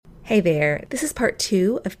Hey there, this is part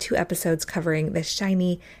 2 of 2 episodes covering the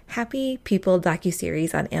shiny Happy People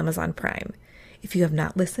docuseries on Amazon Prime. If you have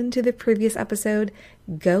not listened to the previous episode,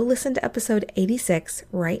 go listen to episode 86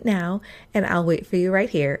 right now, and I'll wait for you right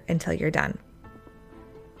here until you're done.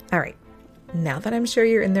 Alright, now that I'm sure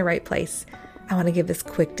you're in the right place, I want to give this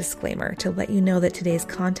quick disclaimer to let you know that today's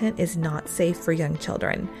content is not safe for young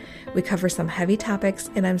children. We cover some heavy topics,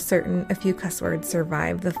 and I'm certain a few cuss words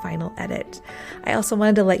survive the final edit. I also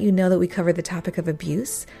wanted to let you know that we cover the topic of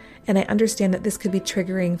abuse, and I understand that this could be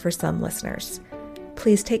triggering for some listeners.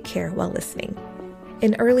 Please take care while listening.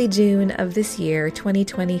 In early June of this year,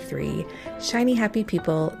 2023, Shiny Happy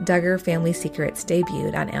People, Duggar Family Secrets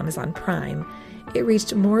debuted on Amazon Prime. It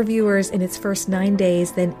reached more viewers in its first 9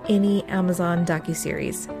 days than any Amazon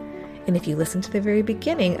docuseries. And if you listen to the very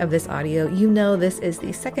beginning of this audio, you know this is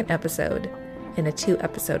the second episode in a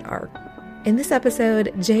 2-episode arc. In this episode,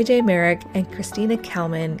 JJ Merrick and Kristina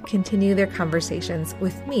Kallman continue their conversations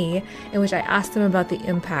with me, in which I ask them about the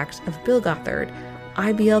impact of Bill Gothard,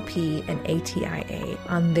 IBLP, and ATIA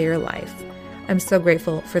on their life. I'm so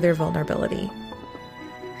grateful for their vulnerability.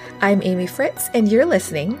 I'm Amy Fritz, and you're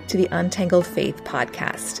listening to the Untangled Faith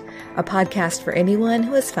podcast, a podcast for anyone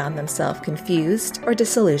who has found themselves confused or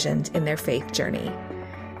disillusioned in their faith journey.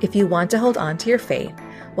 If you want to hold on to your faith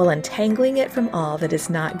while untangling it from all that is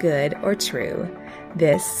not good or true,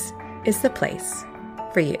 this is the place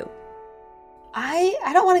for you. I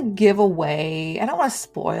don't want to give away, I don't want to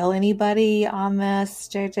spoil anybody on this,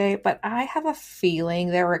 JJ, but I have a feeling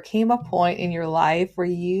there came a point in your life where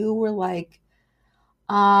you were like,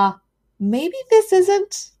 maybe this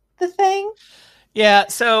isn't the thing. Yeah.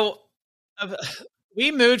 So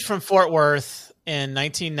we moved from Fort Worth in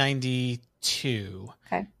 1992.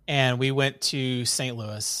 Okay. And we went to St.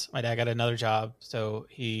 Louis. My dad got another job. So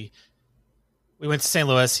we went to St.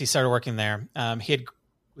 Louis. He started working there. He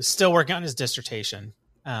was still working on his dissertation,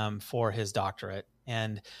 for his doctorate.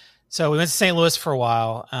 And so we went to St. Louis for a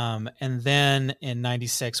while. And then in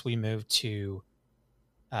 96, we moved to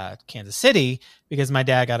Kansas City because my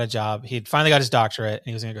dad got a job. He'd finally got his doctorate and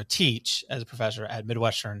he was going to go teach as a professor at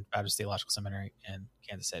Midwestern Baptist Theological Seminary in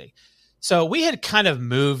Kansas City. So we had kind of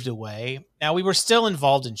moved away. Now we were still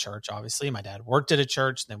involved in church. Obviously, my dad worked at a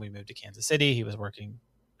church. Then we moved to Kansas City. He was working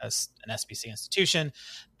as an SBC institution.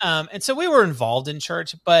 And so we were involved in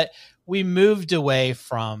church, but we moved away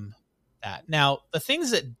from that. Now, the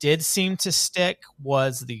things that did seem to stick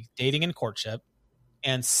was the dating and courtship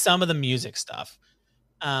and some of the music stuff.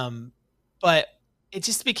 But it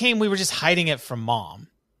just became, we were just hiding it from mom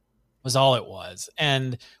was all it was.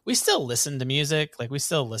 And we still listened to music. Like we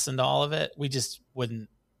still listened to all of it. We just wouldn't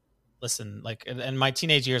listen. Like in my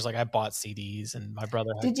teenage years, like I bought CDs and my brother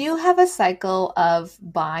had. Did you have a cycle of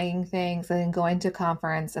buying things and then going to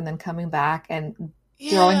conference and then coming back and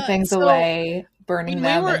throwing things away, burning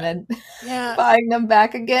them, and then buying them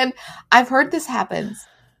back again? I've heard this happens.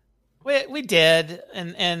 We did,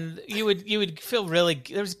 and you would feel really,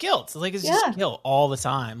 there was guilt. Like it's just guilt all the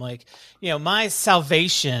time. Like, my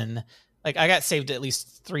salvation, like I got saved at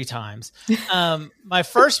least 3 times. My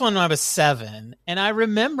first one when I was 7, and I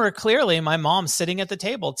remember clearly my mom sitting at the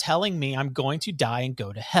table telling me I'm going to die and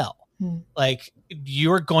go to hell. Like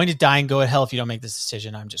you're going to die and go to hell if you don't make this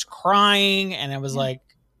decision. I'm just crying, and I was like,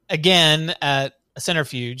 again at a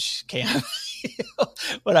centrifuge camp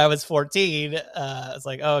when I was 14. It's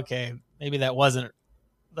like, oh, okay, maybe that wasn't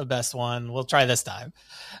the best one. We'll try this time.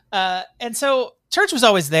 And so church was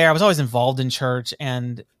always there. I was always involved in church,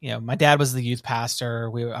 and my dad was the youth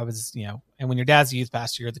pastor. I was, and when your dad's a youth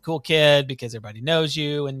pastor, you're the cool kid because everybody knows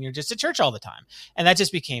you, and you're just at church all the time. And that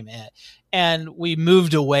just became it. And we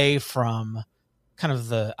moved away from kind of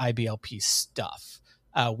the IBLP stuff.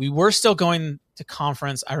 We were still going to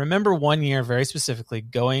conference. I remember one year very specifically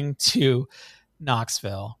going to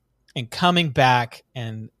Knoxville and coming back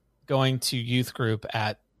and going to youth group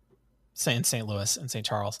at St. Louis and St.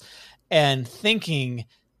 Charles and thinking,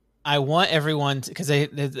 I want everyone to, because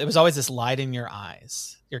there was always this light in your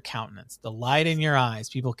eyes, your countenance, the light in your eyes.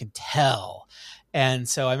 People can tell. And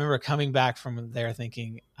so I remember coming back from there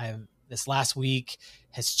thinking, this last week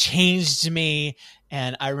has changed me.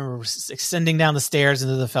 And I remember ascending down the stairs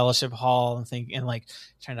into the fellowship hall and thinking, and like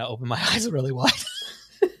trying to open my eyes really wide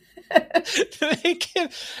to make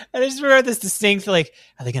it. And I just remember this distinct, like,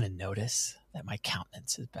 are they going to notice that my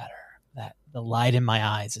countenance is better? That the light in my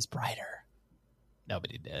eyes is brighter?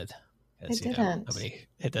 Nobody did. It didn't.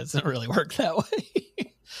 It doesn't really work that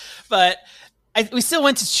way. But we still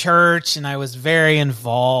went to church, and I was very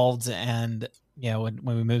involved. And when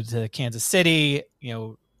we moved to Kansas City,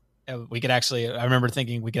 we could actually, I remember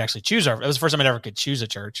thinking we could actually choose it was the first time I ever could choose a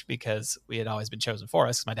church because we had always been chosen for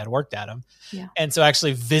us because my dad worked at them. Yeah. And so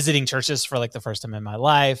actually visiting churches for like the first time in my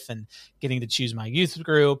life and getting to choose my youth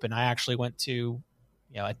group. And I actually went to,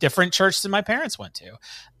 a different church than my parents went to.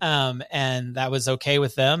 And that was okay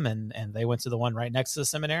with them. And they went to the one right next to the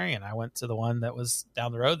seminary. And I went to the one that was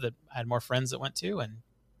down the road that I had more friends that went to. And,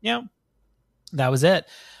 that was it.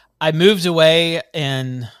 I moved away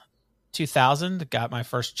in 2000, got my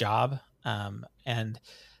first job in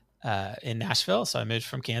Nashville. So I moved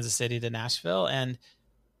from Kansas City to Nashville. And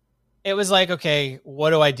it was like, okay, what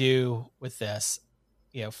do I do with this?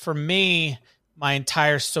 For me, my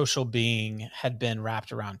entire social being had been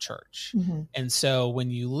wrapped around church. Mm-hmm. And so when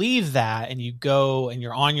you leave that and you go and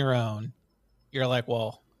you're on your own, you're like,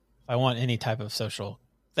 well, if I want any type of social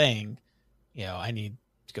thing, I need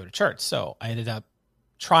to go to church. So I ended up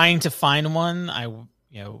trying to find one.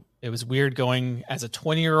 It was weird going as a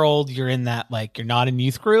 20-year-old, you're in that, like, you're not in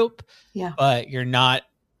youth group, but you're not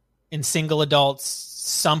in single adults.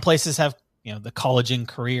 Some places have, the college and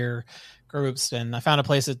career groups. And I found a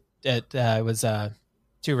place it was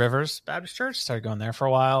Two Rivers Baptist Church. Started going there for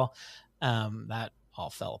a while. That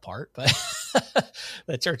all fell apart, but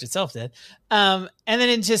the church itself did. And then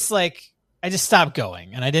it just I just stopped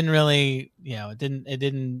going, and I didn't really,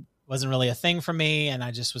 wasn't really a thing for me. And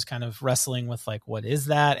I just was kind of wrestling with like, what is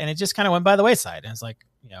that? And it just kind of went by the wayside. And it's like,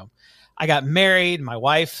 I got married. My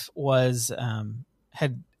wife was,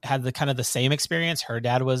 had the kind of the same experience. Her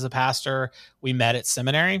dad was a pastor. We met at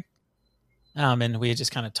seminary. And we had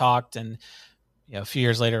just kind of talked, and, a few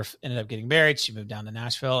years later ended up getting married. She moved down to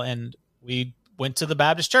Nashville, and we went to the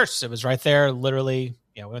Baptist church. It was right there, literally,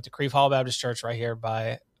 we went to Creve Hall Baptist Church right here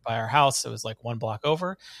by our house. It was like one block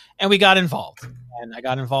over, and we got involved, and I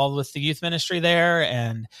got involved with the youth ministry there,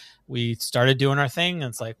 and we started doing our thing. And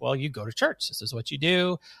it's like, well, you go to church. This is what you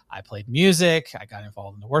do. I played music. I got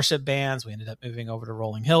involved in the worship bands. We ended up moving over to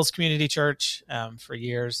Rolling Hills Community Church for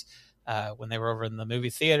years when they were over in the movie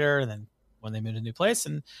theater, and then when they moved to a new place,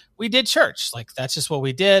 and we did church. Like, that's just what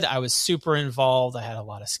we did. I was super involved. I had a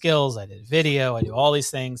lot of skills. I did video. I do all these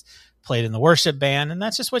things, played in the worship band, and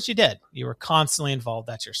that's just what you did. You were constantly involved.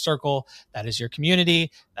 That's your circle. That is your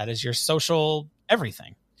community. That is your social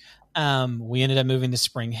everything. We ended up moving to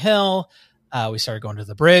Spring Hill. We started going to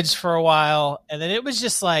the Bridge for a while. And then it was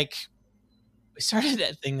just like, we started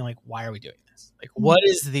that thing like, why are we doing this? Like, what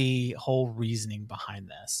is the whole reasoning behind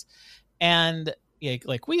this? And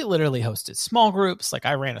like, we literally hosted small groups. Like,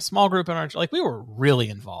 I ran a small group in our, like, we were really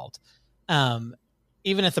involved.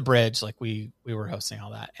 Even at the Bridge, like we were hosting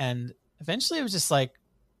all that. And eventually it was just like,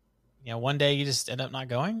 one day you just end up not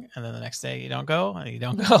going. And then the next day you don't go, and you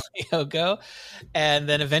don't go, you don't go. And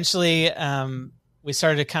then eventually we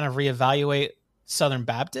started to kind of reevaluate Southern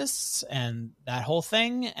Baptists and that whole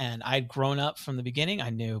thing. And I'd grown up from the beginning.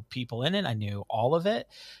 I knew people in it. I knew all of it.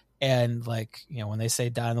 And like, when they say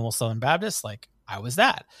die in the Will Southern Baptist, like, I was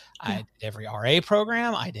that. I did every RA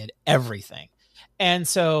program. I did everything. And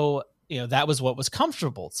so, that was what was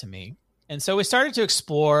comfortable to me. And so we started to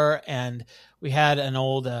explore, and we had an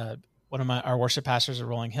old, one of our worship pastors at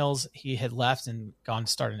Rolling Hills, he had left and gone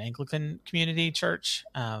to start an Anglican community church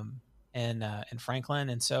in Franklin.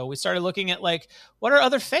 And so we started looking at like, what are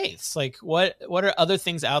other faiths? Like, what are other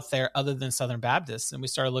things out there other than Southern Baptists? And we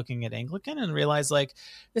started looking at Anglican and realized like,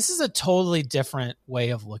 this is a totally different way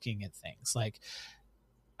of looking at things. Like,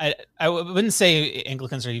 I wouldn't say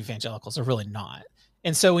Anglicans are evangelicals. They're really not.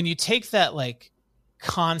 And so when you take that like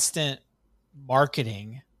constant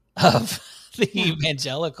marketing of the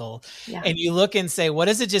evangelical and you look and say, what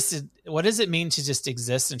does it mean to just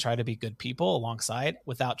exist and try to be good people alongside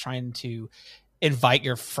without trying to invite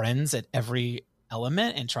your friends at every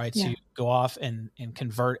element and try to go off and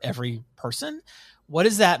convert every person? What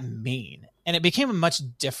does that mean? And it became a much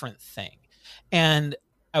different thing. And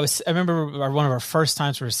I remember one of our first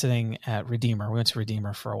times we were sitting at Redeemer. We went to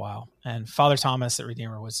Redeemer for a while, and Father Thomas at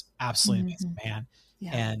Redeemer was absolutely amazing man.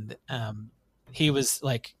 Yeah. And he was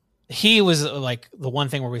like the one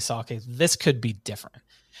thing where we saw, okay, this could be different.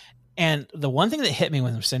 And the one thing that hit me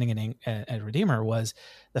when we were sitting at Redeemer was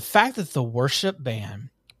the fact that the worship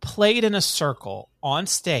band played in a circle on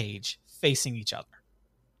stage facing each other.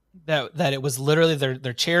 That it was literally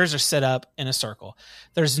their chairs are set up in a circle.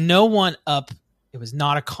 There's no one up. It was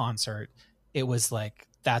not a concert. It was like,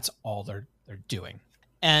 that's all they're doing.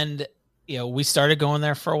 And, we started going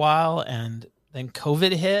there for a while, and then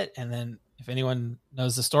COVID hit. And then if anyone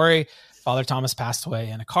knows the story, Father Thomas passed away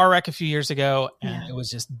in a car wreck a few years ago, and it was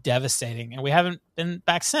just devastating. And we haven't been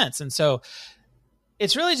back since. And so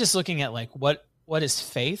it's really just looking at like, what is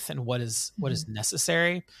faith and what is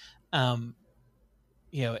necessary.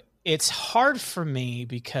 it's hard for me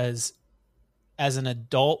because as an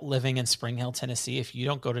adult living in Spring Hill, Tennessee, if you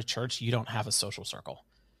don't go to church, you don't have a social circle.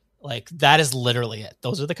 Like that is literally it.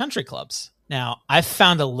 Those are the country clubs. Now I've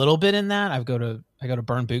found a little bit in that. I go to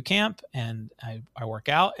Burn Boot Camp and I work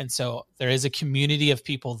out. And so there is a community of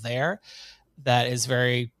people there that is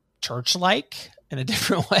very church-like in a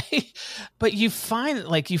different way. But you find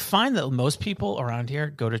that most people around here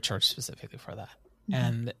go to church specifically for that. Mm-hmm.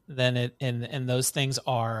 And then and those things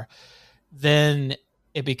are, then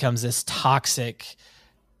it becomes this toxic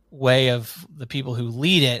way of the people who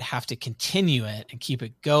lead it have to continue it and keep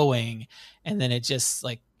it going. And then it just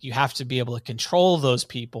like, you have to be able to control those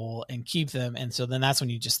people and keep them. And so then that's when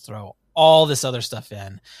you just throw all this other stuff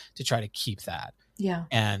in to try to keep that. Yeah.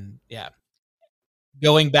 And yeah,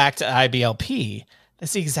 going back to IBLP,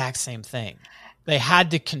 that's the exact same thing. They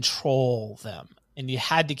had to control them and you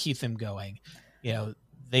had to keep them going. You know,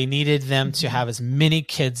 they needed them to have as many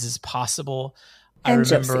kids as possible. And I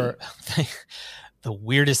remember the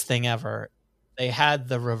weirdest thing ever. They had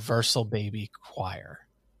the reversal baby choir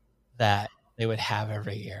that they would have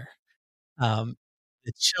every year. The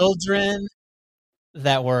children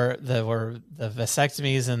that were the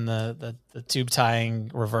vasectomies and the tube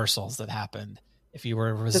tying reversals that happened. If you were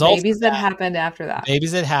a result, the babies that happened after that,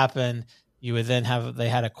 babies that happened, you would then they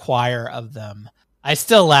had a choir of them. I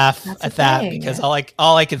still laugh at that because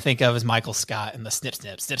all I can think of is Michael Scott and the snip,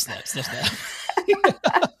 snip, snip, snip, snip, snip.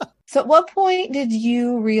 So at what point did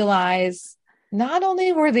you realize not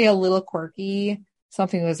only were they a little quirky,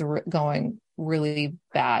 something was going really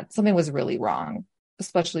bad, something was really wrong,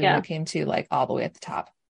 especially when it came to like all the way at the top?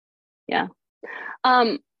 Yeah.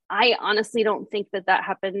 I honestly don't think that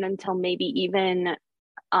happened until maybe even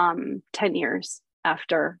 10 years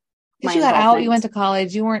after my you got out, you went to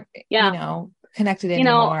college, you weren't, connected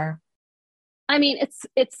anymore. I mean,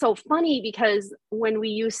 it's so funny because when we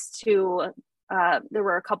used to, there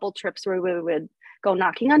were a couple trips where we would go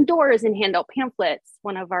knocking on doors and hand out pamphlets.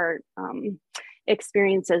 One of our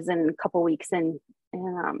experiences in a couple weeks in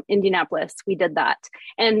Indianapolis, we did that.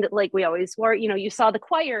 And like we always wore, you saw the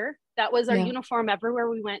choir, that was our uniform everywhere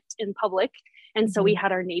we went in public. And so we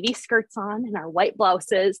had our navy skirts on and our white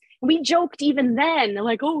blouses. And we joked even then,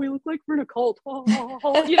 like, oh, we look like we're in a cult. We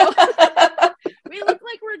look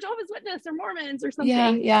like we're Jehovah's Witness or Mormons or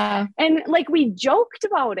something. Yeah. And like, we joked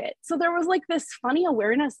about it. So there was like this funny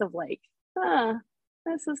awareness of like,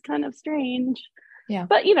 this is kind of strange. Yeah.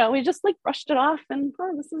 But, we just like brushed it off and,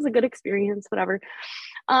 this is a good experience, whatever.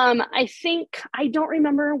 I think, I don't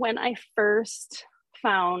remember when I first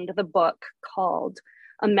found the book called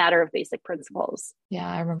A Matter of Basic Principles. Yeah,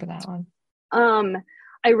 I remember that one.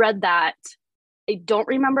 I read that. I don't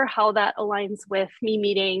remember how that aligns with me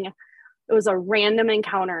meeting. It was a random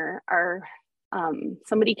encounter.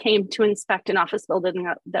 Somebody came to inspect an office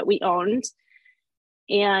building that we owned,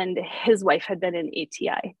 and his wife had been in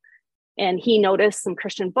ATI. And he noticed some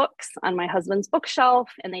Christian books on my husband's bookshelf,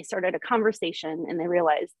 and they started a conversation, and they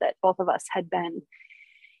realized that both of us had been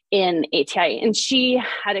in ATI, and she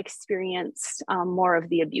had experienced more of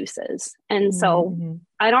the abuses. And so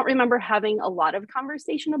I don't remember having a lot of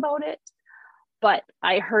conversation about it, but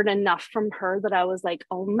I heard enough from her that I was like,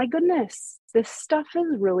 oh my goodness, this stuff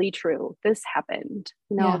is really true. This happened,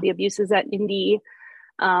 the abuses at Indy,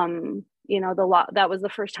 that was the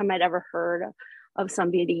first time I'd ever heard of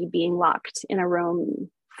somebody being locked in a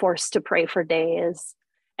room, forced to pray for days.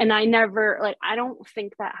 And I don't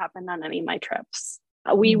think that happened on any of my trips.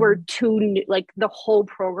 We were too new, like the whole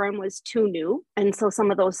program was too new. And so some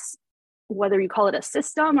of those, whether you call it a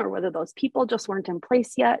system or whether those people just weren't in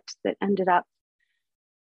place yet that ended up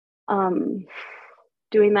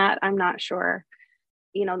doing that, I'm not sure.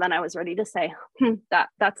 Then I was ready to say,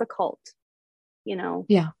 that's a cult,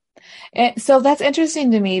 Yeah. And so that's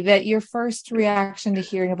interesting to me that your first reaction to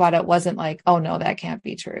hearing about it wasn't like, oh no, that can't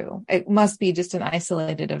be true. It must be just an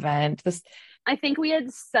isolated event. I think we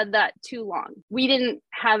had said that too long. We didn't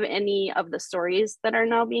have any of the stories that are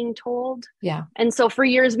now being told. Yeah. And so for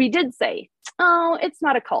years we did say, oh, it's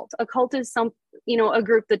not a cult. A cult is a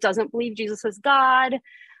group that doesn't believe Jesus is God.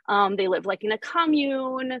 They live like in a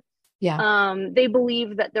commune. Yeah. They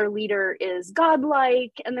believe that their leader is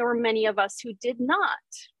godlike. And there were many of us who did not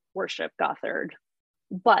worship Gothard.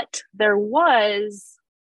 But there was,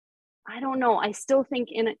 I don't know, I still think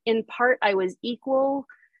in part I was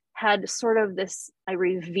had sort of this, I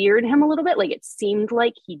revered him a little bit. Like it seemed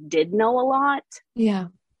like he did know a lot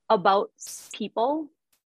about people.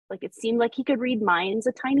 Like it seemed like he could read minds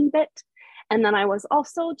a tiny bit. And then I was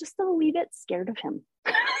also just a wee bit scared of him.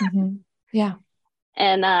 Yeah.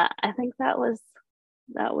 And I think that was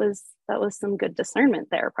some good discernment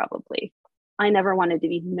there, probably. I never wanted to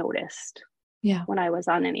be noticed. Yeah. When I was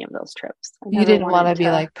on any of those trips. You didn't want to be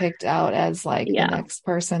like picked out as like the next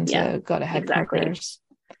person to go to headquarters. Exactly.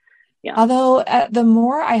 Yeah. Although the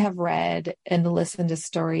more I have read and listened to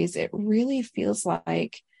stories, it really feels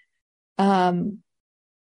like Gothard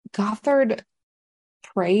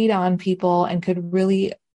preyed on people and could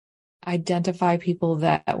really identify people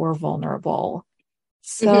that were vulnerable.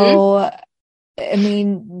 So, I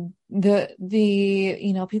mean,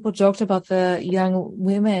 the people joked about the young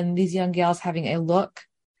women, these young gals having a look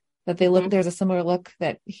that they look, there's a similar look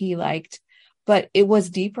that he liked, but it was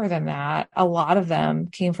deeper than that. A lot of them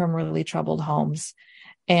came from really troubled homes,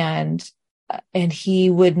 and he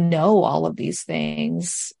would know all of these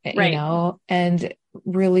things, and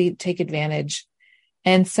really take advantage.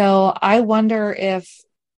 And so I wonder if,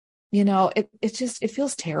 it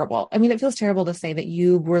feels terrible. I mean, it feels terrible to say that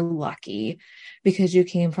you were lucky because you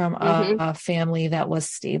came from a family that was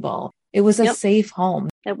stable. It was a safe home.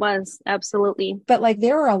 It was, absolutely. But like,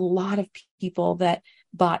 there were a lot of people that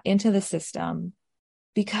bought into the system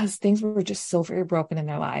because things were just so very broken in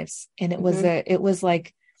their lives. And it was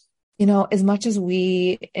like, as much as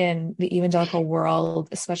we in the evangelical world,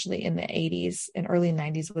 especially in the 80s and early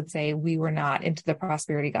 90s, would say we were not into the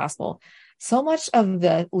prosperity gospel, so much of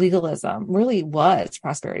the legalism really was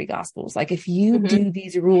prosperity gospels. Like, if you do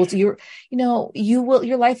these rules, your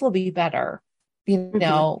life will be better.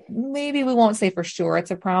 Maybe we won't say for sure it's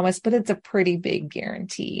a promise, but it's a pretty big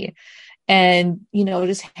guarantee. And,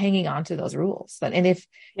 just hanging on to those rules. And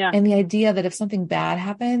the idea that if something bad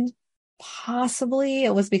happened, possibly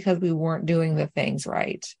it was because we weren't doing the things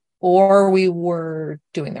right, or we were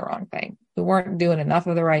doing the wrong thing. We weren't doing enough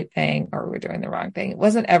of the right thing, or we were doing the wrong thing. It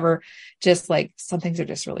wasn't ever just like some things are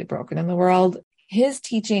just really broken in the world. His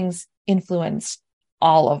teachings influenced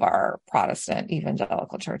all of our Protestant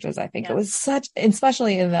evangelical churches. I think it was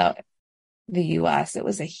especially in the US, it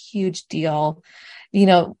was a huge deal.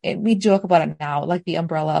 We joke about it now, like the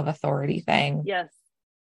umbrella of authority thing. Yes.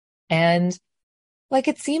 And like,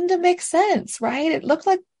 it seemed to make sense, right? It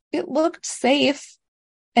looked safe.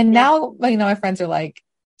 And now, my friends are like,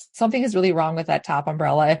 something is really wrong with that top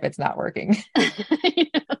umbrella if it's not working.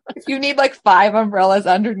 If you need like 5 umbrellas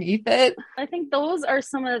underneath it. I think those are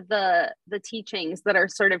some of the teachings that are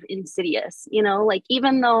sort of insidious, like,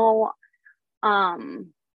 even though I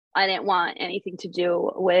didn't want anything to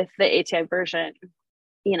do with the ATI version,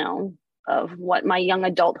 of what my young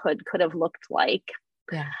adulthood could have looked like.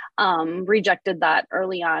 Rejected that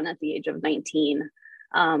early on at the age of 19.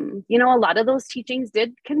 A lot of those teachings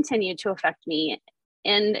did continue to affect me.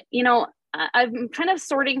 And, I'm kind of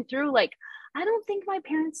sorting through, like, I don't think my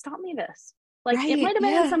parents taught me this. Like, it might have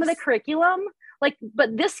been in some of the curriculum, like,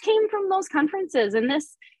 but this came from those conferences, and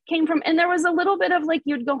this came from, and there was a little bit of like,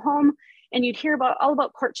 you'd go home and you'd hear all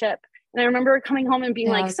about courtship. And I remember coming home and being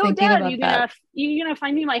like, so Dad, you gonna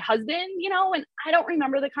find me my husband, and I don't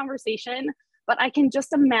remember the conversation, but I can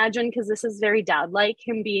just imagine, because this is very dad-like,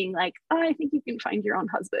 him being like, oh, I think you can find your own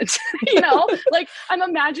husband, like, I'm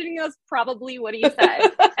imagining that's probably what he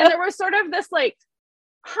said. And there was sort of this like,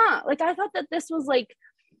 like, I thought that this was like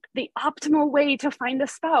the optimal way to find a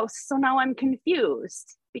spouse. So now I'm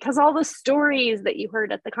confused because all the stories that you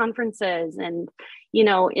heard at the conferences and, in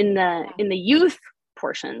the youth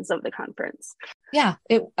portions of the conference. Yeah.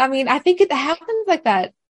 I think it happens like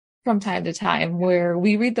that from time to time, where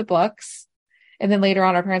we read the books and then later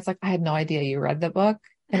on our parents like, I had no idea you read the book,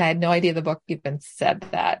 and I had no idea the book even said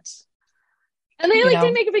that. And they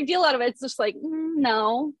didn't make a big deal out of it. It's just like,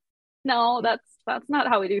 no, that's not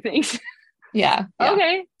how we do things. Yeah.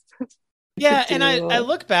 Okay. Yeah. And I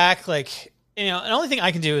look back, like, the only thing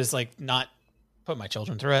I can do is like not put my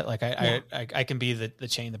children through it. Like I can be the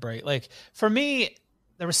chain, the brake. Like, for me,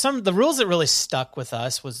 there was the rules that really stuck with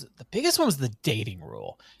us. Was the biggest one was the dating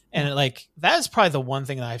rule. And like, that is probably the one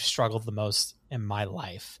thing that I've struggled the most in my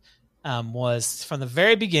life. Was from the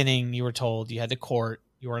very beginning, you were told you had to court,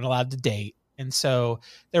 you weren't allowed to date. And so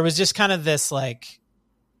there was just kind of this like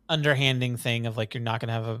underhanding thing of like, you're not going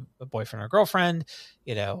to have a boyfriend or girlfriend,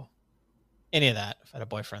 any of that. If I had a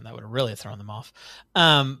boyfriend, that would have really thrown them off.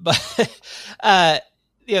 But,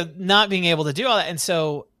 not being able to do all that. And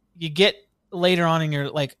so you get later on in your,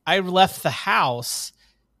 like, I left the house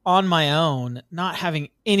on my own, not having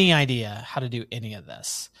any idea how to do any of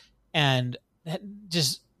this. And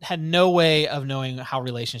just had no way of knowing how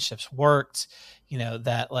relationships worked,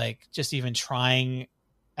 that like just even trying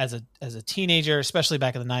as a teenager, especially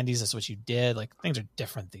back in the 90s, that's what you did. Like, things are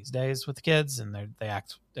different these days with kids, and they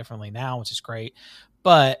act differently now, which is great.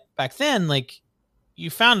 But back then, like, you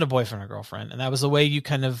found a boyfriend or girlfriend, and that was the way you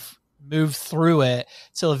kind of move through it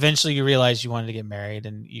till eventually you realize you wanted to get married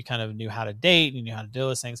and you kind of knew how to date and you knew how to do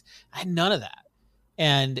those things. I had none of that.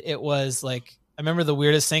 And it was like, I remember the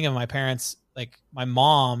weirdest thing of my parents, like my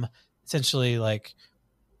mom essentially like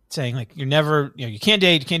saying like, you're never, you can't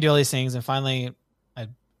date, you can't do all these things. And finally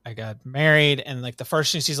I got married, and like the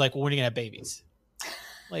first thing she's like, well, when are you gonna have babies?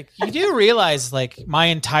 Like, you do realize like my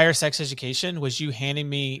entire sex education was you handing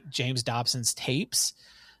me James Dobson's tapes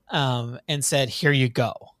and said, here you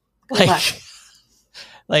go.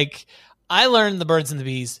 Like I learned the birds and the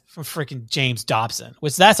bees from freaking James Dobson,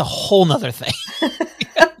 which that's a whole nother thing.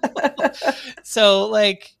 So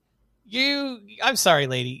like I'm sorry,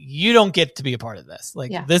 lady, you don't get to be a part of this.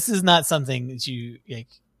 Like, this is not something that you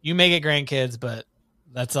may get grandkids, but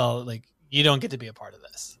that's all. Like, you don't get to be a part of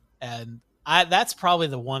this. And that's probably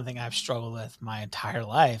the one thing I've struggled with my entire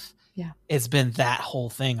life. Yeah. It's been that whole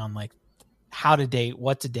thing on like how to date,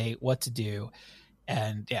 what to do.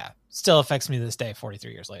 And still affects me to this day,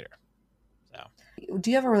 43 years later. So,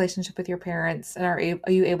 do you have a relationship with your parents, and are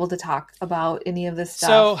you able to talk about any of this stuff?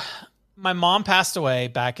 So my mom passed away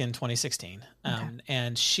back in 2016.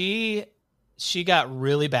 And she got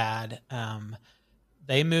really bad.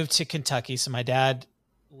 They moved to Kentucky. So my dad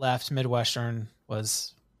left Midwestern,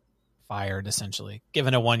 was fired essentially,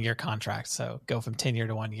 given a 1-year contract. So go from 10-year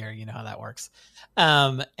to 1 year, you know how that works.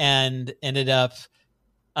 And ended up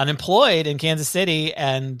unemployed in Kansas City.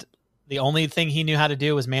 And the only thing he knew how to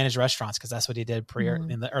do was manage restaurants, because that's what he did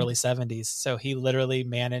in the early 70s. So he literally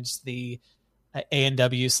managed the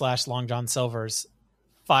A&W / Long John Silver's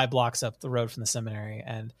 5 blocks up the road from the seminary.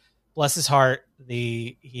 And bless his heart,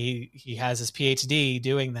 he has his PhD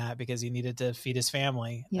doing that because he needed to feed his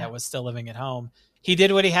family that was still living at home. He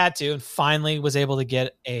did what he had to, and finally was able to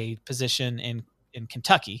get a position in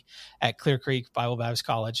Kentucky at Clear Creek Bible Baptist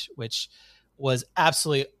College, which was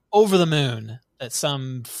absolutely over the moon that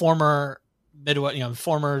some former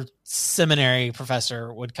seminary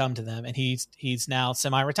professor would come to them. And he's now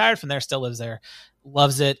semi-retired from there, still lives there,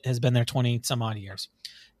 loves it, has been there 20 some odd years.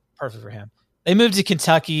 Perfect for him. They moved to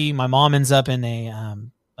Kentucky. My mom ends up in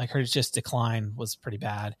her just decline was pretty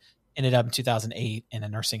bad. Ended up in 2008 in a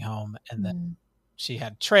nursing home. And then she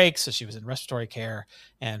had trachs, so she was in respiratory care,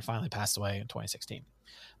 and finally passed away in 2016.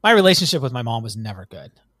 My relationship with my mom was never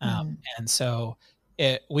good. And so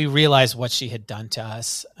we realized what she had done to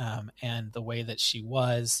us, and the way that she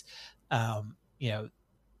was. At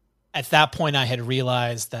that point, I had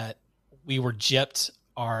realized that we were gypped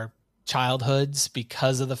our childhoods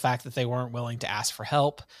because of the fact that they weren't willing to ask for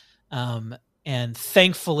help. And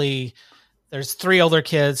thankfully, there's 3 older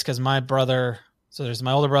kids because so there's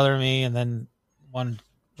my older brother and me, and then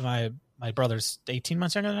my brother's 18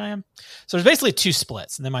 months younger than I am. So there's basically 2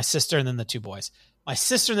 splits, and then my sister and then the 2 boys. My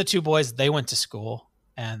sister and the 2 boys, they went to school,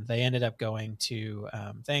 and they ended up going to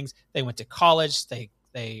things. They went to college. They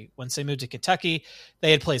once they moved to Kentucky,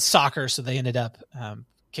 they had played soccer, so they ended up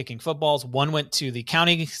kicking footballs. One went to the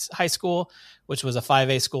county high school, which was a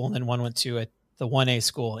 5A school, and then one went to the 1A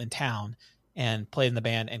school in town and played in the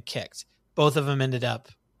band and kicked. Both of them ended up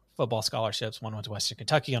football scholarships. One went to Western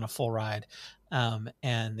Kentucky on a full ride,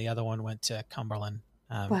 and the other one went to Cumberland,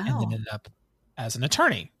 and then ended up as an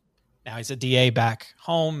attorney. Now he's a DA back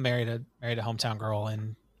home, married a hometown girl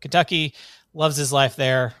in Kentucky, loves his life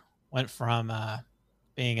there. Went from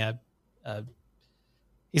being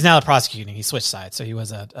he's now prosecuting. He switched sides, so he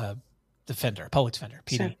was a public defender,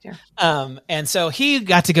 PD. Sure, yeah. And so he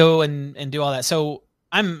got to go and do all that. So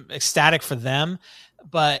I'm ecstatic for them,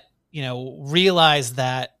 but realized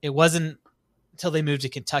that it wasn't until they moved to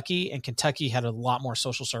Kentucky, and Kentucky had a lot more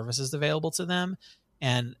social services available to them,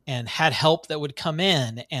 and had help that would come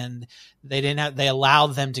in, and they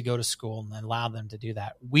allowed them to go to school and allowed them to do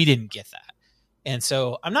that. We didn't get that. And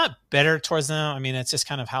so I'm not bitter towards them. I mean, it's just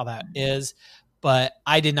kind of how that is, but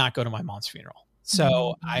I did not go to my mom's funeral.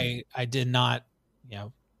 So I did not,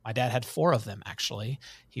 my dad had 4 of them, actually.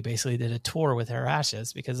 He basically did a tour with her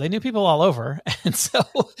ashes because they knew people all over. And so.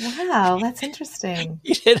 Wow, that's interesting.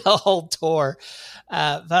 He did a whole tour,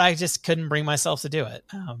 but I just couldn't bring myself to do it.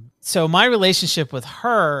 So my relationship with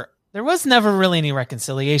her, there was never really any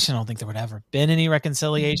reconciliation. I don't think there would ever been any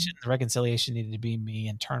reconciliation. The reconciliation needed to be me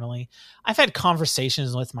internally. I've had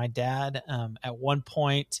conversations with my dad. At one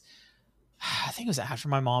point, I think it was after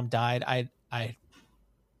my mom died, I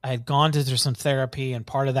had gone through some therapy, and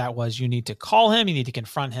part of that was you need to call him, you need to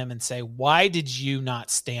confront him and say, why did you not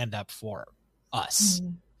stand up for us?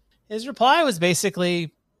 His reply was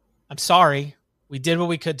basically, I'm sorry. We did what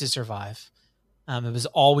we could to survive. It was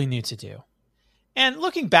all we knew to do. And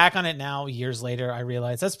looking back on it now, years later, I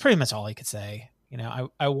realized that's pretty much all he could say.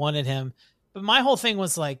 I wanted him, but my whole thing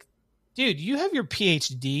was like, dude, you have your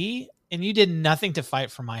PhD and you did nothing to fight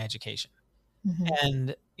for my education. Mm-hmm.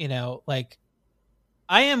 And, you know, like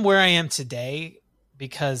I am where I am today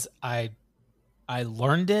because I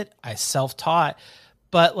learned it. I self-taught,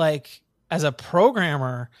 but like as a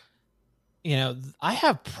programmer, you know, I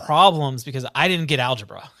have problems because I didn't get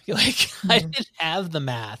algebra. Like I didn't have the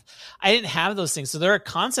math. I didn't have those things. So there are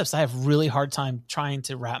concepts I have really hard time trying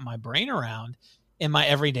to wrap my brain around in my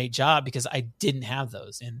everyday job because I didn't have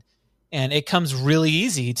those. And it comes really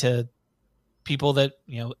easy to people that,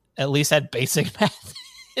 you know, at least had basic math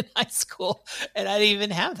in high school. And I didn't even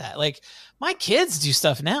have that. Like my kids do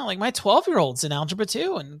stuff now. Like my 12-year-old's in algebra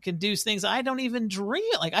too and can do things I don't even dream.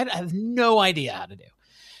 Like I have no idea how to do.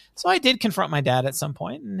 So I did confront my dad at some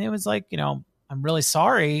point, and it was like, you know, I'm really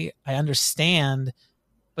sorry. I understand,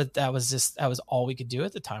 but that was all we could do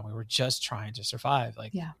at the time. We were just trying to survive.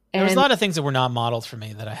 Like, there was a lot of things that were not modeled for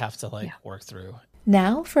me that I have to work through.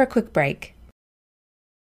 Now for a quick break.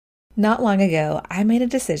 Not long ago, I made a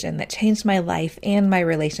decision that changed my life and my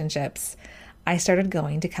relationships. I started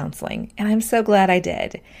going to counseling, and I'm so glad I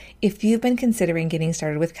did. If you've been considering getting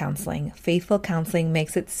started with counseling, Faithful Counseling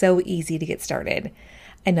makes it so easy to get started.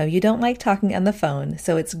 I know you don't like talking on the phone,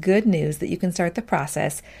 so it's good news that you can start the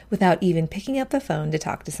process without even picking up the phone to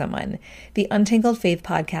talk to someone. The Untangled Faith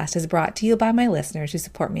podcast is brought to you by my listeners who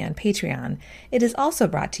support me on Patreon. It is also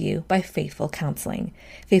brought to you by Faithful Counseling.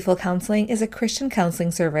 Faithful Counseling is a Christian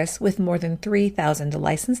counseling service with more than 3,000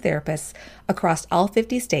 licensed therapists across all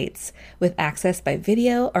 50 states, with access by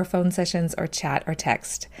video or phone sessions or chat or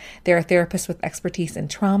text. There are therapists with expertise in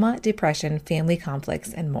trauma, depression, family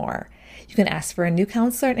conflicts, and more. You can ask for a new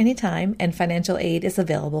counselor at any time, and financial aid is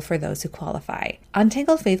available for those who qualify.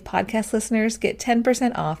 Untangled Faith podcast listeners get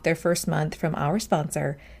 10% off their first month from our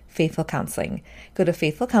sponsor, Faithful Counseling. Go to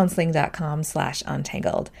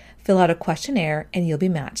faithfulcounseling.com/untangled. Fill out a questionnaire, and you'll be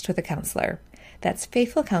matched with a counselor. That's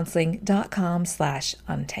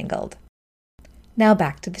faithfulcounseling.com/untangled. Now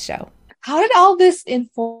back to the show. How did all this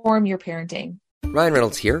inform your parenting? Ryan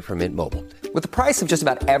Reynolds here from Mint Mobile. With the price of just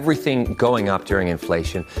about everything going up during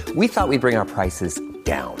inflation, we thought we'd bring our prices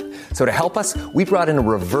down. So to help us, we brought in a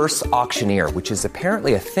reverse auctioneer, which is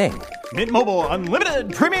apparently a thing. Mint Mobile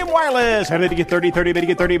Unlimited Premium Wireless. How to get 30, 30, bit to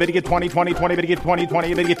get 30, bit to get 20, 20, 20, bit to get 20,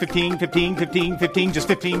 20, bit to get 15, 15, 15, 15, just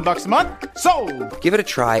 $15 a month? Sold! Give it a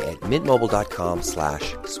try at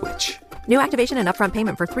mintmobile.com/switch. New activation and upfront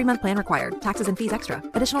payment for 3-month plan required. Taxes and fees extra.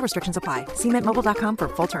 Additional restrictions apply. See mintmobile.com for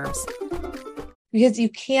full terms. Because you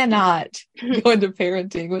cannot go into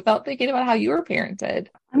parenting without thinking about how you were parented.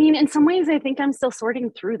 I mean, in some ways, I think I'm still sorting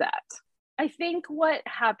through that. I think what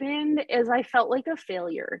happened is I felt like a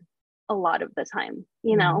failure a lot of the time.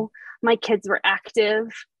 You know, my kids were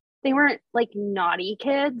active. They weren't like naughty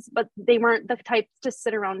kids, but they weren't the types to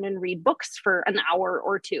sit around and read books for an hour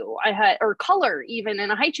or two. Or color even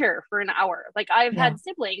in a high chair for an hour. Like I've had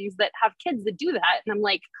siblings that have kids that do that. And I'm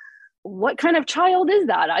like, what kind of child is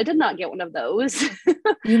that? I did not get one of those.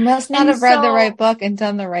 You must not have read the right book and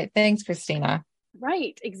done the right things, Kristina.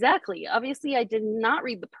 Right, exactly. Obviously, I did not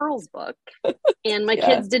read the Pearls book, and my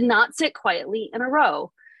kids did not sit quietly in a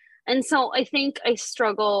row. And so I think I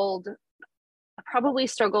probably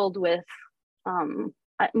struggled with,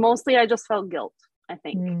 mostly I just felt guilt, I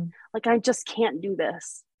think. Like, I just can't do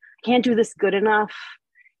this. I can't do this good enough.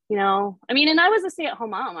 You know, I mean, and I was a stay-at-home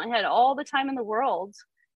mom. I had all the time in the world,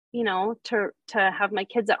 you know, to have my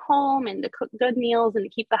kids at home and to cook good meals and to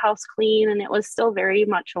keep the house clean. And it was still very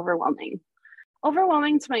much overwhelming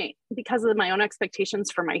because of my own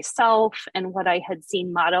expectations for myself and what I had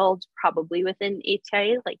seen modeled probably within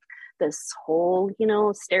HA, like this whole, you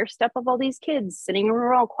know, stair step of all these kids sitting in a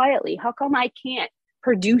row quietly. How come I can't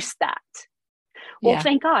produce that? Well,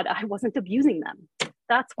 thank God I wasn't abusing them.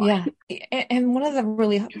 That's why. Yeah. And one of the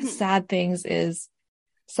really sad things is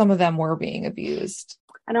some of them were being abused.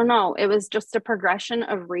 I don't know. It was just a progression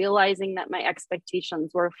of realizing that my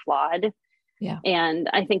expectations were flawed. Yeah. And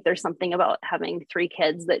I think there's something about having 3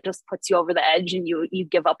 kids that just puts you over the edge and you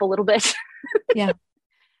give up a little bit. Yeah. And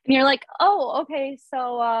you're like, oh, okay.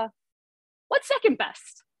 So what's second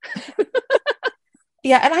best?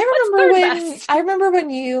 Yeah. And I remember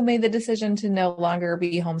when you made the decision to no longer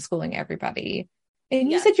be homeschooling everybody.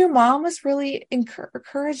 And you said your mom was really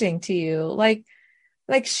encouraging to you. Like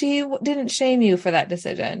she didn't shame you for that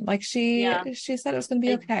decision. Like she said it was going to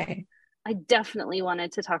be okay. I definitely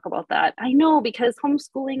wanted to talk about that. I know, because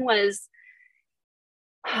homeschooling was,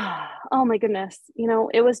 oh my goodness, you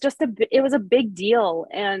know, it was a big deal.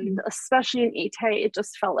 And especially in HA, it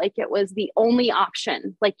just felt like it was the only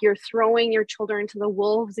option. Like you're throwing your children to the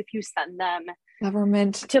wolves if you send them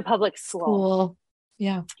government to public school.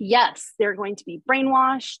 yes, they're going to be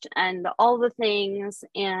brainwashed and all the things.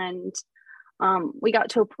 And we got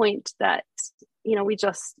to a point that,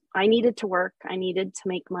 I needed to work. I needed to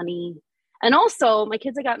make money. And also my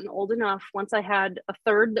kids had gotten old enough. Once I had a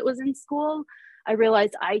third that was in school, I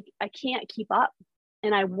realized I can't keep up,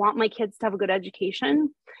 and I want my kids to have a good education.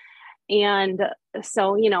 And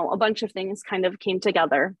so, a bunch of things kind of came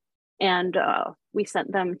together, and we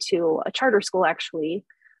sent them to a charter school, actually.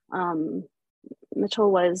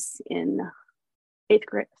 Mitchell was in eighth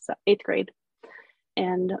grade,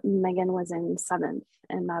 and Megan was in 7th,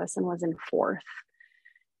 and Madison was in 4th.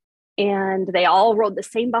 And they all rode the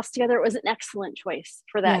same bus together. It was an excellent choice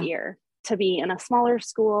for that year to be in a smaller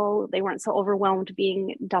school. They weren't so overwhelmed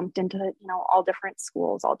being dumped into, all different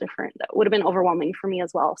schools, all different. That would have been overwhelming for me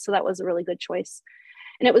as well. So that was a really good choice.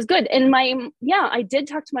 And it was good. And I did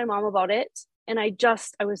talk to my mom about it. And I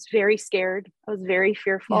was very scared. I was very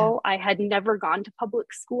fearful. I had never gone to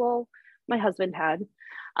public school. My husband had.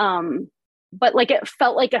 But it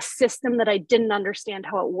felt like a system that I didn't understand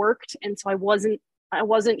how it worked. And so I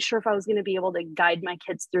wasn't sure if I was going to be able to guide my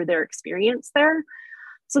kids through their experience there.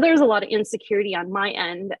 So there's a lot of insecurity on my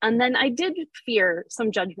end. And then I did fear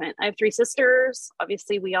some judgment. I have 3 sisters.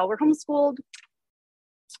 Obviously, we all were homeschooled.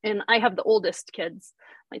 And I have the oldest kids.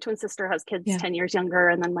 My twin sister has kids 10 years younger.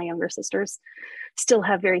 And then my younger sisters still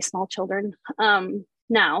have very small children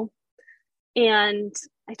now. And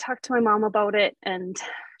I talked to my mom about it. And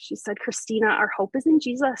she said, Kristina, our hope is in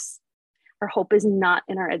Jesus. Our hope is not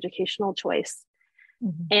in our educational choice.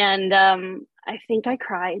 Mm-hmm. And I think I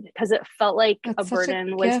cried because it felt like a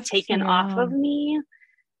burden was taken off of me.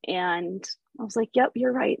 And I was like, yep,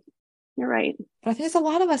 you're right. You're right. But I think there's a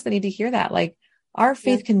lot of us that need to hear that. Our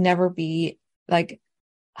faith can never be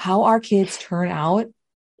how our kids turn out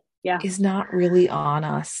is not really on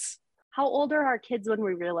us. How old are our kids when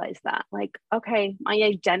we realize that? Okay, my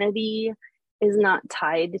identity is not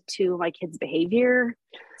tied to my kids' behavior.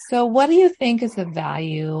 So what do you think is the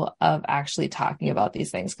value of actually talking about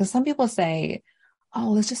these things? Because some people say,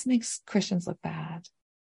 oh, this just makes Christians look bad.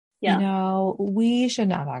 Yeah. We should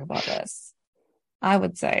not talk about this. I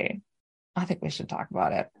would say, I think we should talk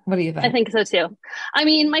about it. What do you think? I think so too. I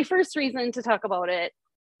mean, my first reason to talk about it,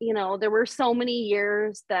 there were so many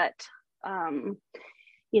years that,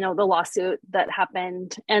 the lawsuit that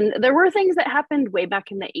happened, and there were things that happened way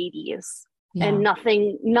back in the 80s. Yeah. And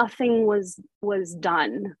nothing was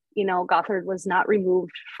done. Gothard was not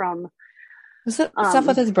removed from stuff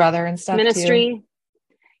with his brother and stuff ministry. Too.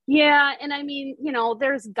 Yeah. And I mean,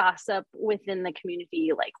 there's gossip within the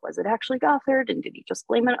community. Was it actually Gothard? And did he just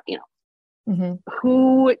blame it? Mm-hmm.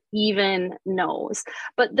 Who even knows?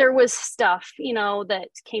 But there was stuff, that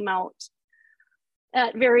came out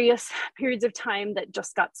at various periods of time that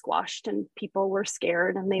just got squashed, and people were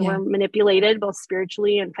scared, and they were manipulated both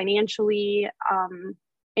spiritually and financially.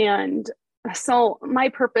 And so my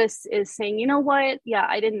purpose is saying, you know what? Yeah,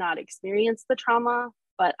 I did not experience the trauma,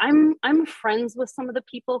 but I'm friends with some of the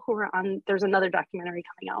people who are on, there's another documentary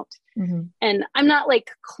coming out, and I'm not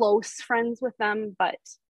close friends with them, but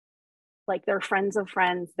they're friends of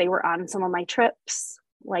friends. They were on some of my trips.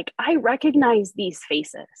 I recognize these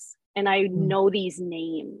faces. And I know these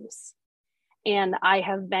names, and I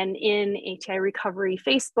have been in ATI recovery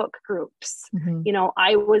Facebook groups.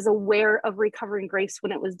 I was aware of Recovering Grace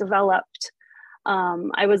when it was developed.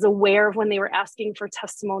 I was aware of when they were asking for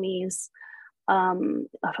testimonies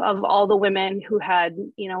of all the women who had,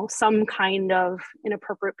 some kind of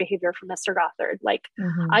inappropriate behavior from Mr. Gothard.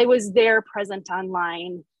 I was there present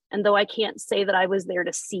online. And though I can't say that I was there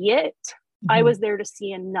to see it, I was there to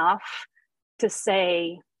see enough to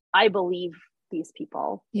say, I believe these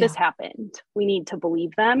people. Yeah. This happened. We need to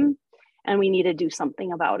believe them, and we need to do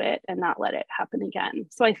something about it and not let it happen again.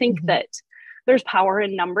 So I think that there's power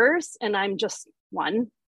in numbers, and I'm just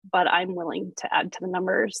one, but I'm willing to add to the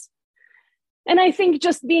numbers. And I think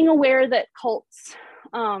just being aware that cults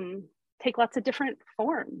take lots of different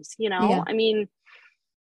forms, I mean,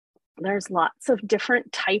 there's lots of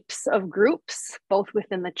different types of groups, both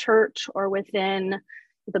within the church or within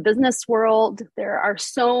the business world. There are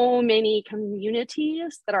so many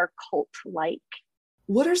communities that are cult-like.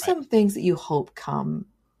 What are some things that you hope come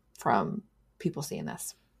from people seeing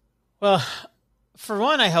this? Well, for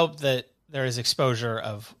one, I hope that there is exposure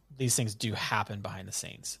of these things do happen behind the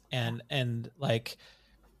scenes. And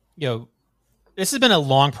this has been a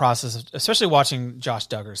long process, especially watching Josh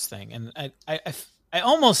Duggar's thing. And I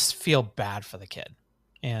almost feel bad for the kid.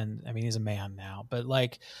 And I mean, he's a man now, but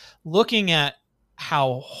looking at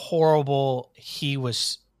how horrible he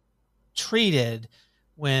was treated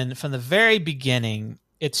when from the very beginning,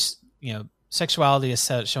 it's, sexuality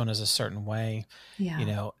is shown as a certain way. Yeah. You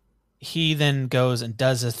know, he then goes and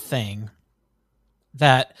does a thing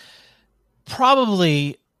that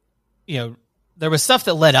probably, you know, there was stuff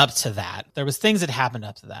that led up to that. There was things that happened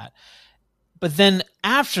up to that. But then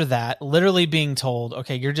after that, literally being told,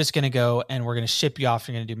 okay, you're just going to go and we're going to ship you off.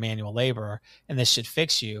 You're going to do manual labor and this should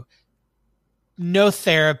fix you. No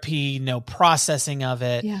therapy, no processing of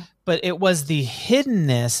it. Yeah. But it was the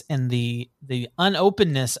hiddenness and the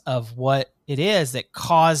unopenness of what it is that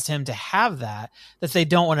caused him to have that they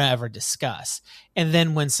don't want to ever discuss. And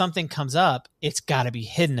then when something comes up, it's got to be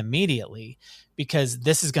hidden immediately because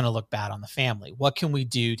this is going to look bad on the family. What can we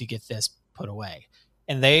do to get this put away?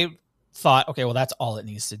 And they thought, okay, well, that's all it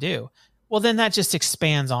needs to do. Well, then that just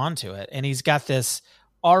expands onto it. And he's got this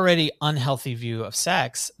already unhealthy view of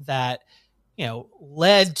sex that, you know,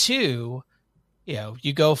 led to, you know,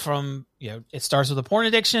 you go from, you know, it starts with a porn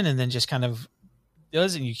addiction and then just kind of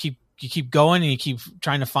does, and you keep going and you keep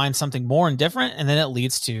trying to find something more and different. And then it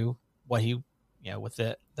leads to what he, you know, with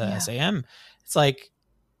the SAM, it's like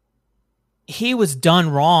he was done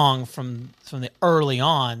wrong from the early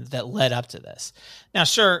on that led up to this. Now,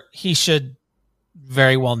 sure, he should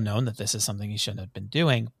very well known that this is something he shouldn't have been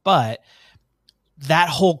doing, but that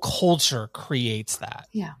whole culture creates that.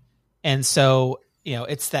 Yeah. And so, you know,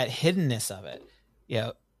 it's that hiddenness of it. You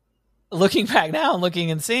know, looking back now and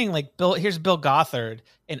looking and seeing like here's Bill Gothard,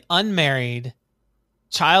 an unmarried,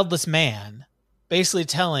 childless man, basically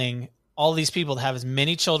telling all these people to have as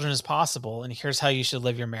many children as possible. And here's how you should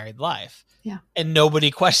live your married life. Yeah. And nobody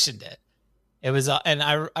questioned it. It was, and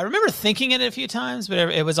I remember thinking it a few times, but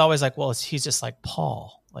it was always like, well, he's just like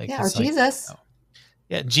Paul. Like, yeah, or Jesus. Like,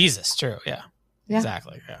 yeah, Jesus, true. Yeah, yeah.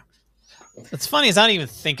 Exactly. Yeah. What's funny is I don't even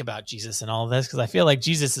think about Jesus and all this because I feel like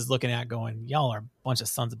Jesus is looking at going, y'all are a bunch of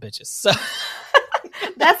sons of bitches. So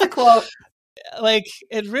that's a quote. Like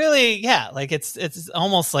it really, yeah. Like it's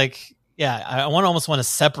almost like, yeah, I almost want to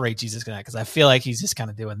separate Jesus from that because I feel like he's just kind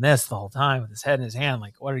of doing this the whole time with his head in his hand.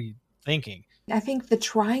 Like, what are you thinking? I think the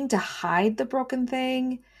trying to hide the broken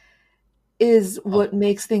thing is what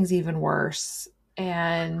makes things even worse.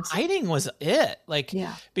 And hiding was it, like,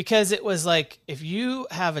 yeah, because it was like, if you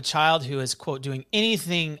have a child who is quote doing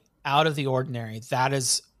anything out of the ordinary, that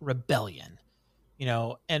is rebellion, you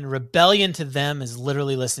know, and rebellion to them is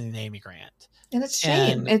literally listening to Amy Grant. And it's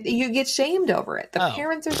shame. You get shamed over it. The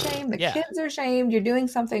parents are shamed. The kids are shamed. You're doing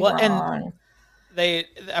something wrong. They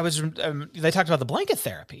talked about the blanket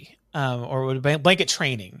therapy, or blanket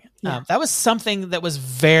training. Yeah. That was something that was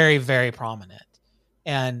very, very prominent.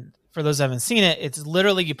 And for those who haven't seen it, it's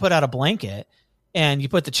literally you put out a blanket and you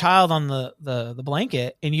put the child on the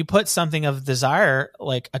blanket and you put something of desire,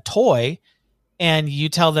 like a toy, and you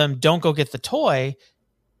tell them, don't go get the toy.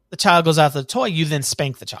 The child goes after the toy. You then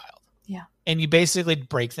spank the child. Yeah. And you basically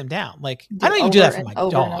break them down. Like, I don't even do that for my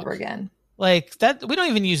dog. Over and over again. Like that. We don't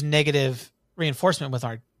even use negative reinforcement with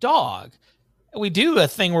our dog. We do a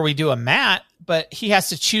thing where we do a mat, but he has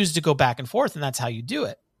to choose to go back and forth. And that's how you do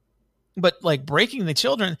it. But like breaking the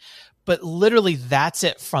children, but literally that's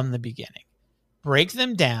it from the beginning. Break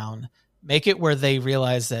them down, make it where they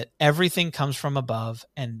realize that everything comes from above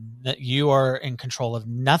and that you are in control of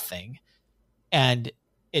nothing. And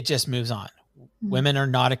it just moves on. Mm-hmm. Women are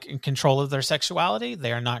not in control of their sexuality.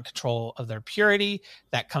 They are not in control of their purity.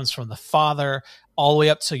 That comes from the father all the way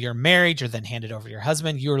up till you're married. You're then handed over to your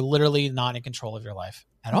husband. You're literally not in control of your life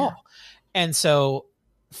at all. And so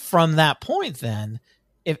from that point, then,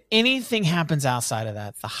 if anything happens outside of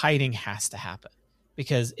that, the hiding has to happen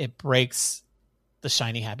because it breaks the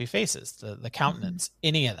shiny, happy faces, the countenance,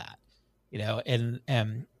 any of that, you know. And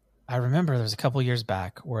I remember there was a couple of years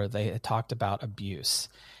back where they had talked about abuse,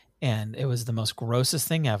 and it was the most grossest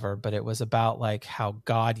thing ever. But it was about like how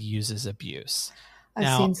God uses abuse.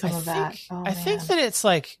 I've seen some of that. I think that it's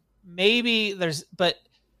like maybe there's, but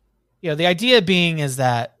you know, the idea being is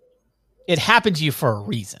that it happened to you for a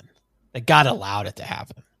reason. That God allowed it to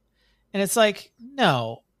happen. And it's like,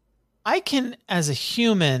 no, I can, as a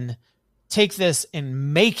human, take this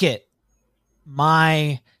and make it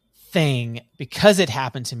my thing because it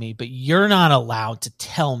happened to me, but you're not allowed to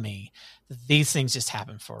tell me that these things just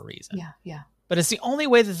happen for a reason. Yeah, yeah. But it's the only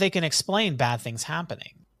way that they can explain bad things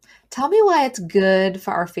happening. Tell me why it's good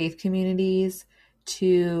for our faith communities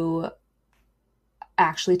to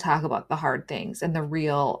actually talk about the hard things and the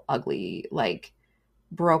real ugly, like,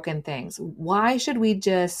 broken things. Why should we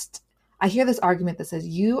just, I hear this argument that says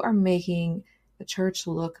you are making the church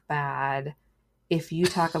look bad if you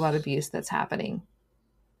talk about abuse that's happening.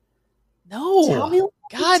 No, tell me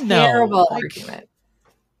God, no. Terrible like, argument.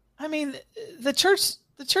 I mean, the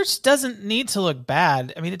church doesn't need to look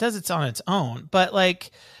bad. I mean, it does. It's on its own, but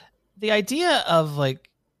like the idea of like,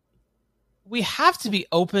 we have to be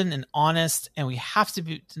open and honest, and we have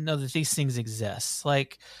to know that these things exist.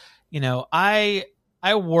 Like, I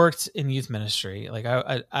worked in youth ministry. Like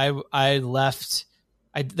I left,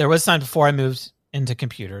 there was time before I moved into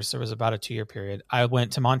computers. There was about a 2-year period. I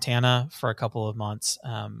went to Montana for a couple of months,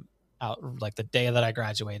 out like the day that I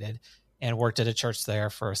graduated, and worked at a church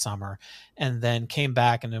there for a summer, and then came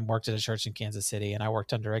back and then worked at a church in Kansas City. And I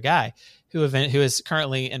worked under a guy who is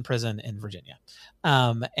currently in prison in Virginia.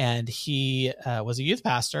 And he was a youth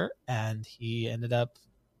pastor, and he ended up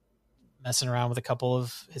messing around with a couple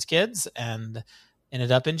of his kids and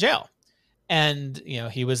ended up in jail. And,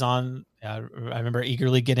 he was on, I remember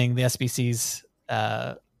eagerly getting the SBC's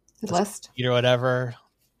list or whatever.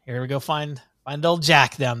 Here we go. Find old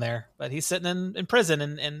Jack down there, but he's sitting in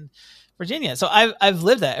prison in Virginia. So I've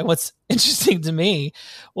lived that. And what's interesting to me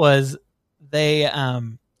was they,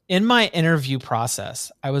 in my interview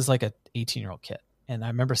process, I was like a 18-year-old kid. And I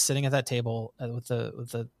remember sitting at that table with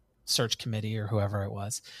the search committee or whoever it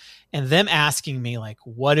was, and them asking me like,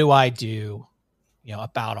 what do I do,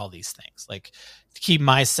 about all these things, like to keep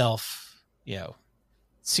myself,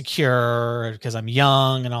 secure because I'm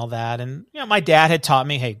young and all that. And, my dad had taught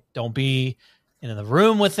me, hey, don't be in the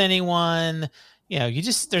room with anyone.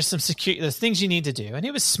 There's there's things you need to do. And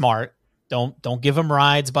he was smart. Don't give them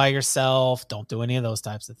rides by yourself. Don't do any of those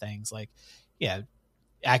types of things. Like, yeah,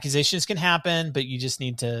 accusations can happen, but you just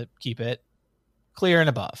need to keep it clear and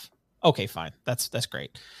above. Okay, fine. That's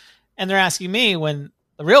great. And they're asking me when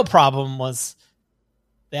the real problem was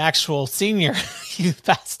the actual senior youth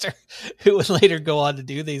pastor who would later go on to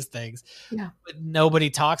do these things. Yeah. But nobody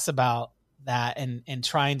talks about that and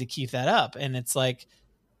trying to keep that up. And it's like,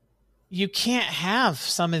 you can't have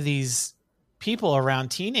some of these people around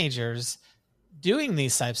teenagers doing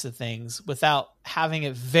these types of things without having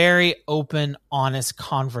a very open, honest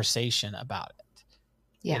conversation about it.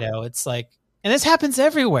 Yeah. It's like, and this happens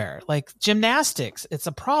everywhere, like gymnastics. It's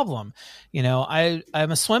a problem. I'm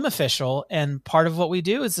a swim official, and part of what we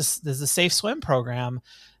do is there's a safe swim program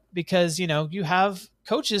because, you have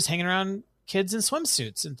coaches hanging around kids in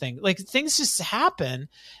swimsuits and things. Like, things just happen.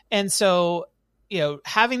 And so,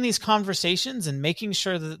 having these conversations and making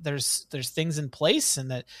sure that there's things in place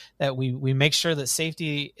and that we make sure that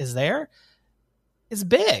safety is there is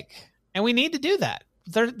big. And we need to do that.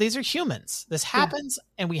 These are humans. This happens,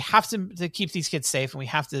 and we have to keep these kids safe, and we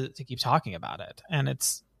have to keep talking about it. And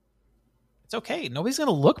it's okay. Nobody's going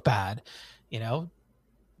to look bad.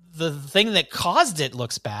 The thing that caused it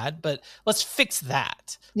looks bad, but let's fix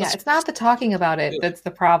that. It's not the talking about it that's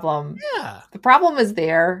the problem. Yeah. The problem is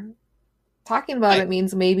there. Talking about it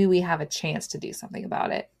means maybe we have a chance to do something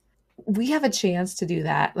about it. We have a chance to do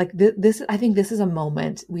that. Like this, I think this is a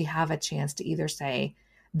moment we have a chance to either say,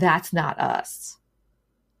 that's not us.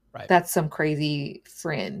 Right. That's some crazy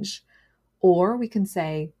fringe. Or we can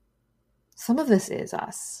say, some of this is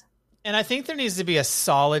us. And I think there needs to be a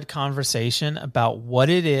solid conversation about what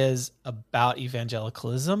it is about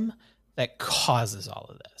evangelicalism that causes all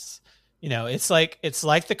of this. It's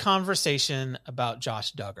like the conversation about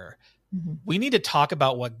Josh Duggar. Mm-hmm. We need to talk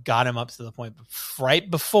about what got him up to the point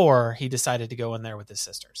right before he decided to go in there with his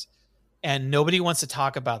sisters. And nobody wants to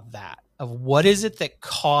talk about that, of what is it that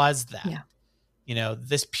caused that. Yeah.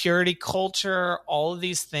 This purity culture, all of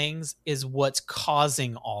these things is what's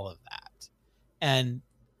causing all of that. And,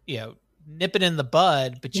 nip it in the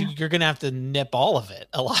bud, but you're going to have to nip all of it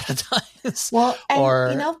a lot of times. Well,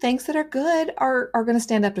 and things that are good are going to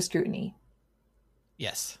stand up to scrutiny.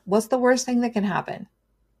 Yes. What's the worst thing that can happen?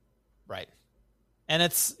 Right. And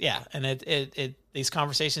these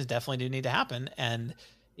conversations definitely do need to happen. And,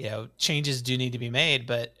 changes do need to be made,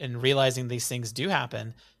 but in realizing these things do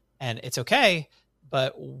happen and it's okay,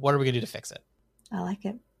 but what are we going to do to fix it? I like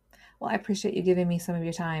it. Well, I appreciate you giving me some of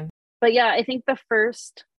your time. But yeah, I think the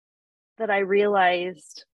first that I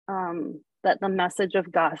realized that the message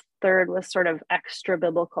of Gothard was sort of extra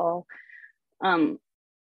biblical.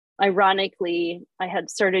 Ironically, I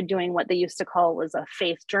had started doing what they used to call was a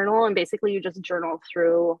faith journal. And basically you just journal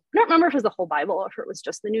through, I don't remember if it was the whole Bible or if it was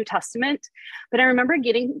just the New Testament, but I remember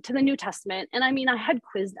getting to the New Testament. And I mean, I had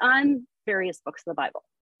quizzed on various books of the Bible.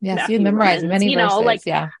 Yes, you memorized many verses.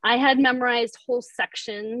 I had memorized whole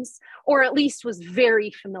sections, or at least was very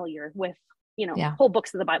familiar with, whole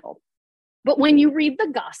books of the Bible. But when you read the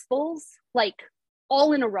Gospels, like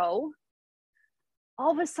all in a row,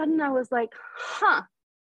 all of a sudden I was like,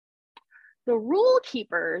 the rule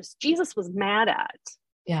keepers Jesus was mad at.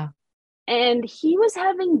 Yeah. And he was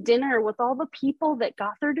having dinner with all the people that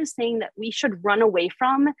Gothard is saying that we should run away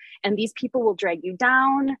from, and these people will drag you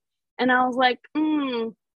down. And I was like,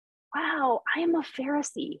 wow, I am a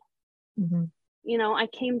Pharisee. You know, I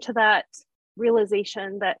came to that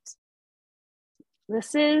realization that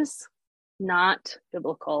this is not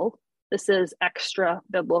biblical. This is extra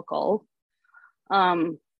biblical.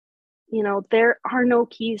 You know, there are no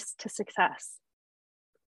keys to success.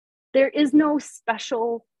 There is no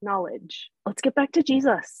special knowledge. Let's get back to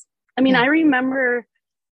Jesus. I mean, I remember,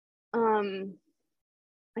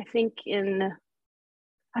 I think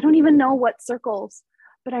I don't even know what circles,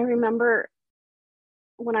 but I remember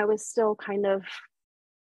when I was still kind of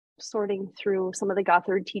sorting through some of the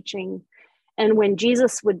Gothard teaching, and when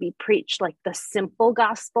Jesus would be preached, like the simple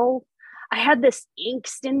gospel, I had this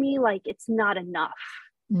angst in me, like it's not enough.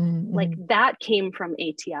 Like that came from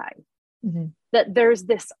ATI, that there's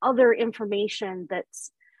this other information that's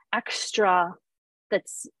extra,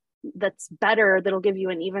 that's better, that'll give you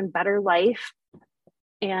an even better life.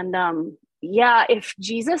 And if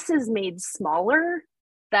Jesus is made smaller,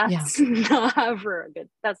 that's never a good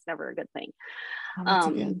thing.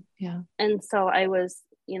 And so I was,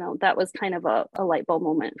 you know, that was kind of a light bulb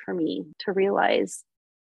moment for me to realize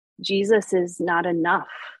Jesus is not enough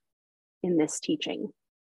in this teaching.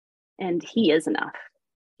 And he is enough.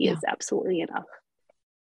 He is absolutely enough.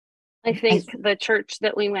 I think the church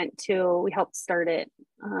that we went to, we helped start it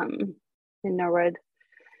in Norwood.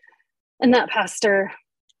 And that pastor,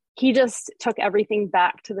 he just took everything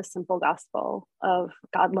back to the simple gospel of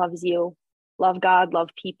God loves you, love God, love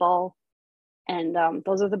people. And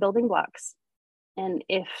those are the building blocks. And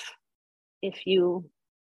if you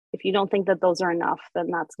don't think that those are enough, then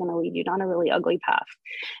that's going to lead you down a really ugly path.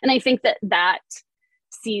 And I think that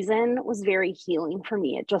season was very healing for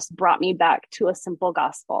me. It just brought me back to a simple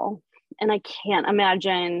gospel. And I can't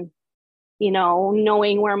imagine, you know,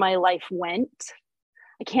 knowing where my life went.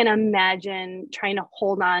 I can't imagine trying to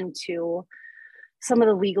hold on to some of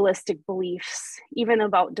the legalistic beliefs, even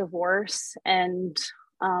about divorce and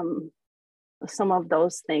some of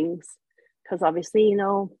those things. Because obviously, you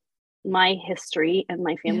know, my history and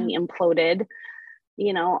my family imploded.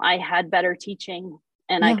 You know, I had better teaching,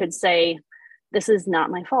 and I could say, this is not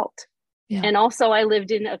my fault. And also I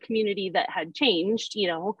lived in a community that had changed, you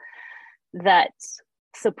know, that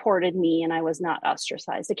supported me, and I was not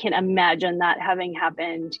ostracized. I can't imagine that having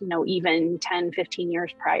happened, you know, even 10, 15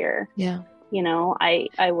 years prior. You know,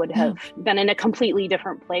 I would have been in a completely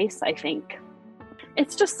different place, I think.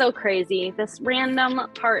 It's just so crazy. This random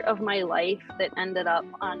part of my life that ended up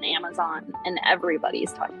on Amazon, and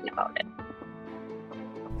everybody's talking about it.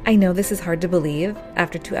 I know this is hard to believe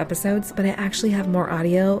after 2 episodes, but I actually have more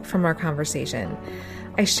audio from our conversation.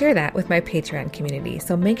 I share that with my Patreon community,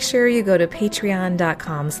 so make sure you go to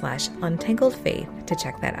patreon.com/untangledfaith to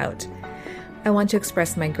check that out. I want to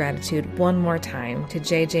express my gratitude one more time to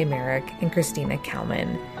JJ Merrick and Kristina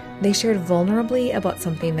Kallman. They shared vulnerably about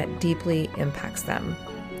something that deeply impacts them.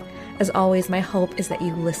 As always, my hope is that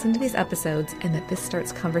you listen to these episodes and that this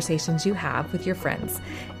starts conversations you have with your friends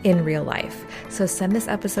in real life. So send this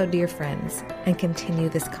episode to your friends and continue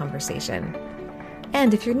this conversation.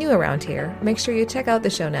 And if you're new around here, make sure you check out the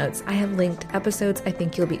show notes. I have linked episodes I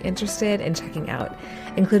think you'll be interested in checking out,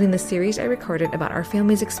 including the series I recorded about our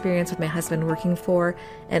family's experience with my husband working for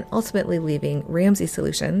and ultimately leaving Ramsey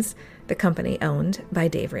Solutions, the company owned by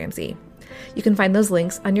Dave Ramsey. You can find those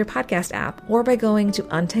links on your podcast app or by going to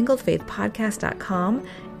untangledfaithpodcast.com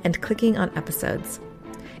and clicking on episodes.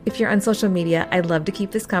 If you're on social media, I'd love to keep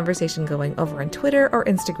this conversation going over on Twitter or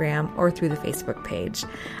Instagram or through the Facebook page.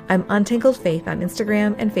 I'm Untangled Faith on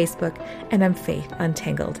Instagram and Facebook, and I'm Faith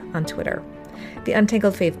Untangled on Twitter. The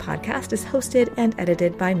Untangled Faith podcast is hosted and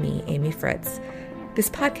edited by me, Amy Fritz. This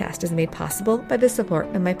podcast is made possible by the support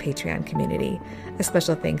of my Patreon community. A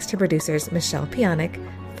special thanks to producers Michelle Pionic,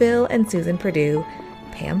 Phil and Susan Perdue,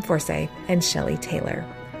 Pam Forsay, and Shelley Taylor.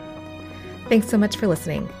 Thanks so much for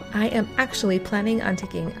listening. I am actually planning on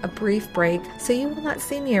taking a brief break, so you will not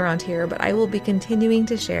see me around here, but I will be continuing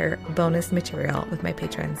to share bonus material with my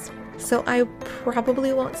patrons. So I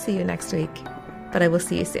probably won't see you next week, but I will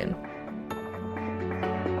see you soon.